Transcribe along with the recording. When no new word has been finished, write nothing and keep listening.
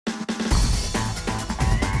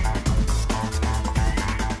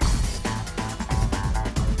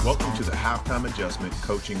to the Halftime Adjustment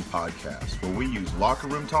Coaching Podcast, where we use locker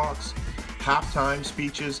room talks, halftime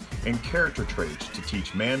speeches, and character traits to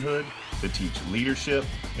teach manhood, to teach leadership,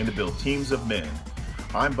 and to build teams of men.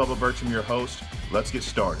 I'm Bubba Bertram, your host. Let's get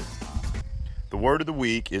started. The word of the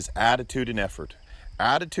week is attitude and effort.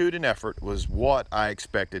 Attitude and effort was what I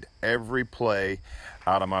expected every play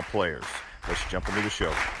out of my players. Let's jump into the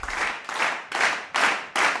show.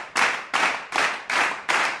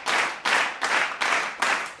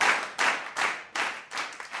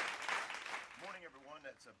 Morning, everyone.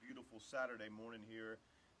 It's a beautiful Saturday morning here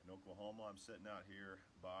in Oklahoma. I'm sitting out here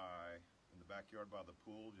in the backyard by the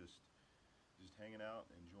pool, just hanging out,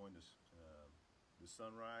 enjoying the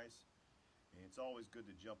sunrise. And it's always good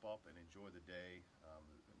to jump up and enjoy the day,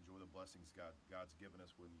 enjoy the blessings God's given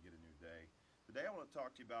us when you get a new day. Today I want to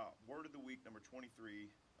talk to you about word of the week number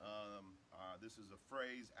 23. This is a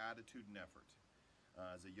phrase, attitude and effort.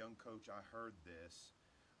 As a young coach, I heard this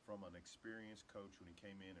from an experienced coach when he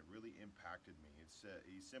came in. It really impacted me.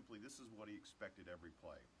 This is what he expected every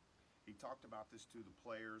play. He talked about this to the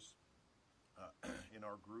players in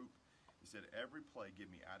our group. He said, every play,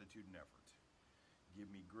 give me attitude and effort.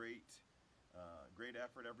 Give me great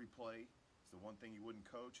effort every play. It's the one thing you wouldn't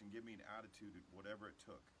coach, and give me an attitude whatever it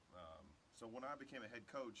took. So when I became a head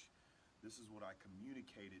coach, this is what I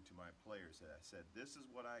communicated to my players. I said, this is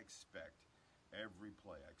what I expect every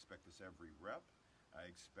play. I expect this every rep. I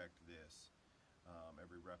expect this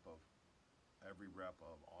every rep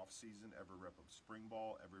of off season, every rep of spring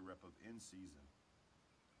ball, every rep of in season.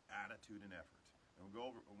 Attitude and effort. And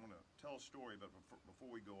I want to tell a story, but before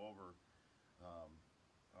we go over,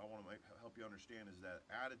 I want to help you understand is that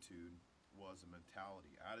attitude was a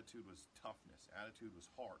mentality. Attitude was toughness. Attitude was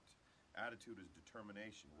heart. Attitude is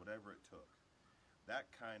determination, whatever it took. That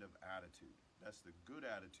kind of attitude, that's the good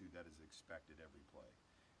attitude that is expected every play.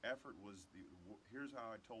 Effort was here's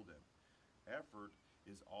how I told them. Effort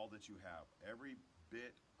is all that you have. Every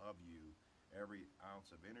bit of you, every ounce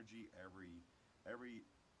of energy,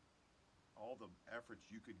 all the efforts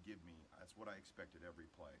you could give me, that's what I expected every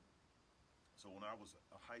play. So when I was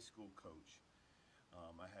a high school coach,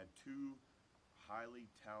 I had two highly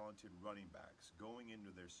talented running backs going into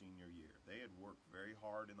their senior year. They had worked very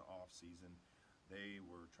hard in the off season. They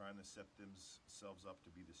were trying to set themselves up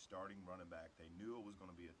to be the starting running back. They knew it was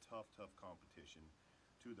going to be a tough competition.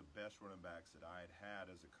 Two of the best running backs that I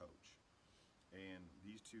had as a coach. And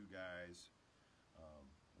these two guys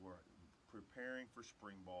were preparing for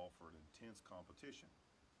spring ball for an intense competition.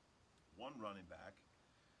 One running back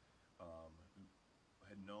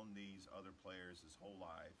had known these other players his whole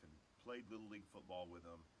life and played Little League football with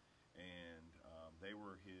them, and they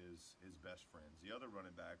were his best friends. The other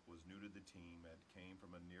running back was new to the team, came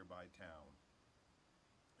from a nearby town,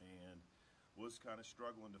 and was kind of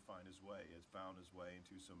struggling to find his way. Had found his way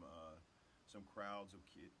into some crowds of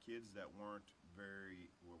kids that were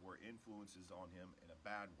influences on him in a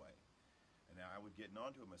bad way. And I would get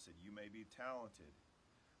onto him. I said, you may be talented,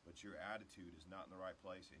 but your attitude is not in the right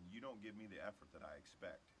place, and you don't give me the effort that I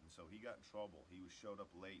expect. And so he got in trouble. He showed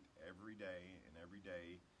up late every day, and every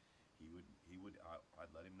day I'd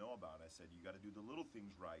let him know about it. I said, you got to do the little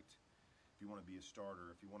things right if you want to be a starter,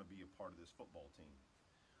 if you want to be a part of this football team.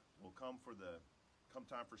 Well, come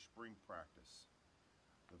time for spring practice.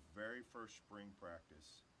 The very first spring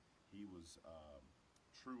practice, he was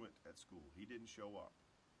truant at school. He didn't show up.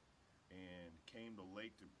 And came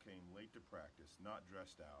late to practice, not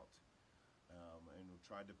dressed out, and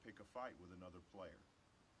tried to pick a fight with another player.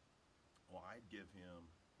 Well, I'd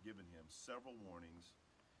given him several warnings,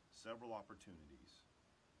 several opportunities,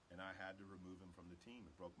 and I had to remove him from the team.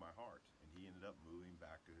 It broke my heart, and he ended up moving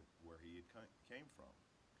back to where he came from.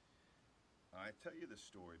 I tell you this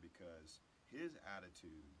story because his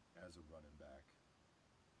attitude as a running back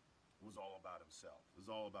was all about himself. It was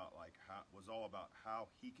all about how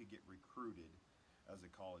he could get recruited as a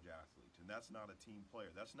college athlete. And that's not a team player.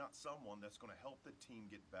 That's not someone that's going to help the team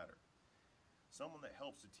get better. Someone that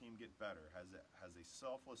helps the team get better has a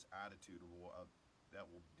selfless attitude that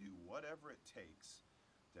will do whatever it takes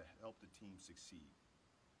to help the team succeed.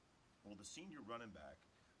 Well, the senior running back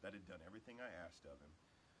that had done everything I asked of him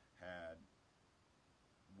had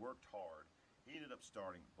worked hard. He ended up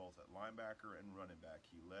starting both at linebacker and running back.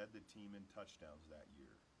 He led the team in touchdowns that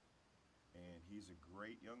year. And he's a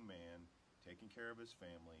great young man, taking care of his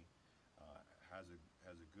family, has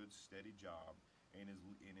a good, steady job, and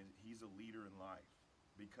he's a leader in life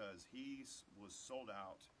because he was sold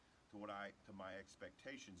out to my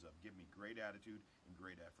expectations of give me great attitude and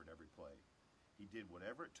great effort every play. He did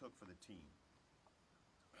whatever it took for the team.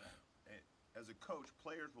 As a coach,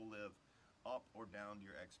 players will live up or down to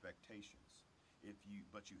your expectations.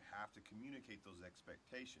 But you have to communicate those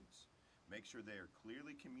expectations. Make sure they are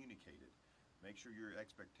clearly communicated. Make sure your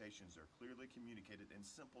expectations are clearly communicated and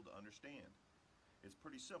simple to understand. It's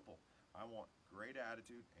pretty simple. I want great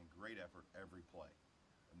attitude and great effort every play.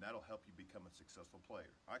 And that'll help you become a successful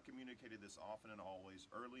player. I communicated this often and always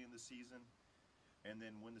early in the season, and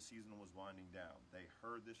then when the season was winding down. They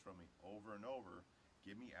heard this from me over and over.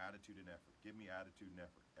 Give me attitude and effort. Give me attitude and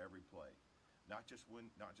effort every play. Not just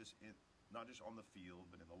on the field,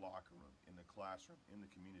 but in the locker room, in the classroom, in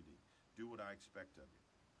the community. Do what I expect of you.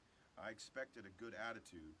 I expected a good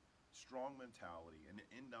attitude, strong mentality, and an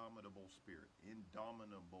indomitable spirit.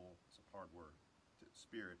 Indomitable, it's a hard word,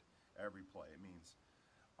 spirit every play. It means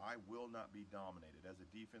I will not be dominated. As a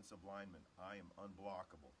defensive lineman, I am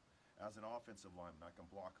unblockable. As an offensive lineman, I can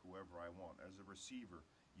block whoever I want. As a receiver,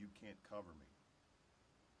 you can't cover me.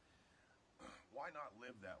 Why not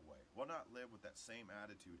live that way? Why not live with that same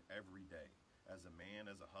attitude every day? As a man,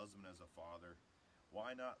 as a husband, as a father,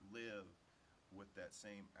 why not live with that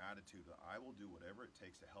same attitude that I will do whatever it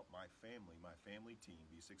takes to help my family team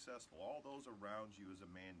be successful? All those around you as a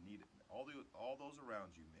man need, all those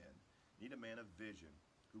around you men need a man of vision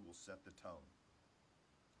who will set the tone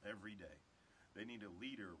every day. They need a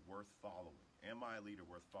leader worth following. Am I a leader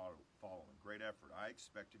worth following? Great effort. I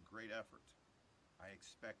expected great effort. I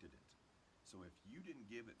expected it. So if you didn't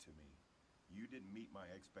give it to me, you didn't meet my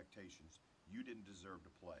expectations, you didn't deserve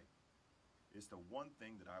to play. It's the one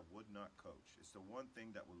thing that I would not coach. It's the one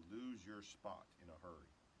thing that would lose your spot in a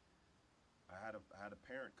hurry. I had a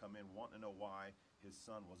parent come in wanting to know why his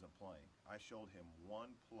son wasn't playing. I showed him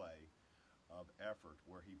one play of effort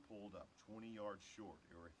where he pulled up 20 yards short,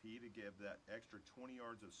 or if he'd have given that extra 20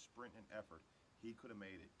 yards of sprint and effort, he could have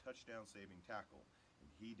made a touchdown-saving tackle,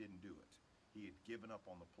 and he didn't do it. He had given up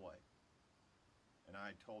on the play. And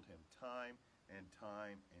I told him time and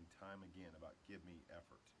time and time again about give me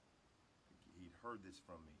effort. He'd heard this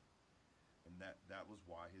from me. And that was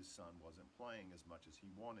why his son wasn't playing as much as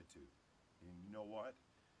he wanted to. And you know what?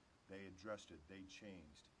 They addressed it. They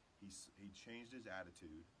changed. He changed his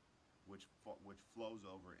attitude, which flows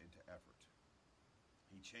over into effort.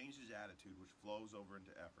 He changed his attitude, which flows over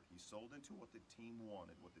into effort. He sold into what the team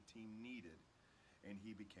wanted, what the team needed, and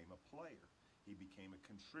he became a player. He became a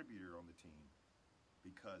contributor on the team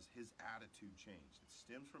because his attitude changed. It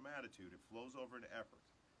stems from attitude. It flows over into effort.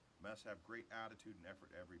 Must have great attitude and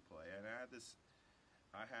effort every play. And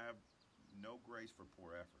I have no grace for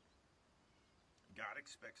poor effort. God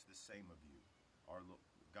expects the same of you.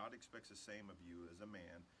 God expects the same of you as a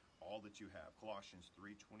man, all that you have. Colossians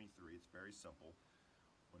 3:23, it's very simple.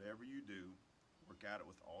 Whatever you do, work at it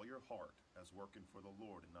with all your heart as working for the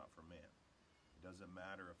Lord and not for man. It doesn't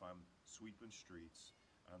matter if I'm sweeping streets.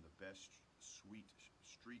 I'm the best street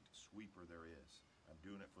sweeper there is. I'm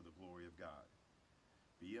doing it for the glory of God.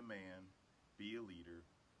 Be a man, be a leader,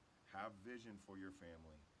 have vision for your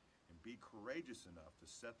family, and be courageous enough to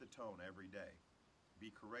set the tone every day.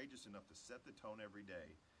 Be courageous enough to set the tone every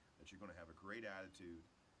day that you're going to have a great attitude,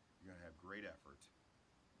 you're going to have great effort,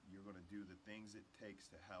 you're going to do the things it takes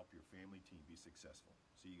to help your family team be successful.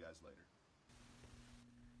 See you guys later.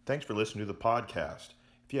 Thanks for listening to the podcast.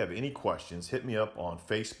 If you have any questions, hit me up on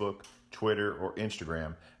Facebook, Twitter, or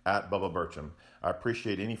Instagram at Bubba Burcham. I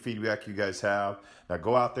appreciate any feedback you guys have. Now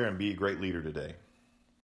go out there and be a great leader today.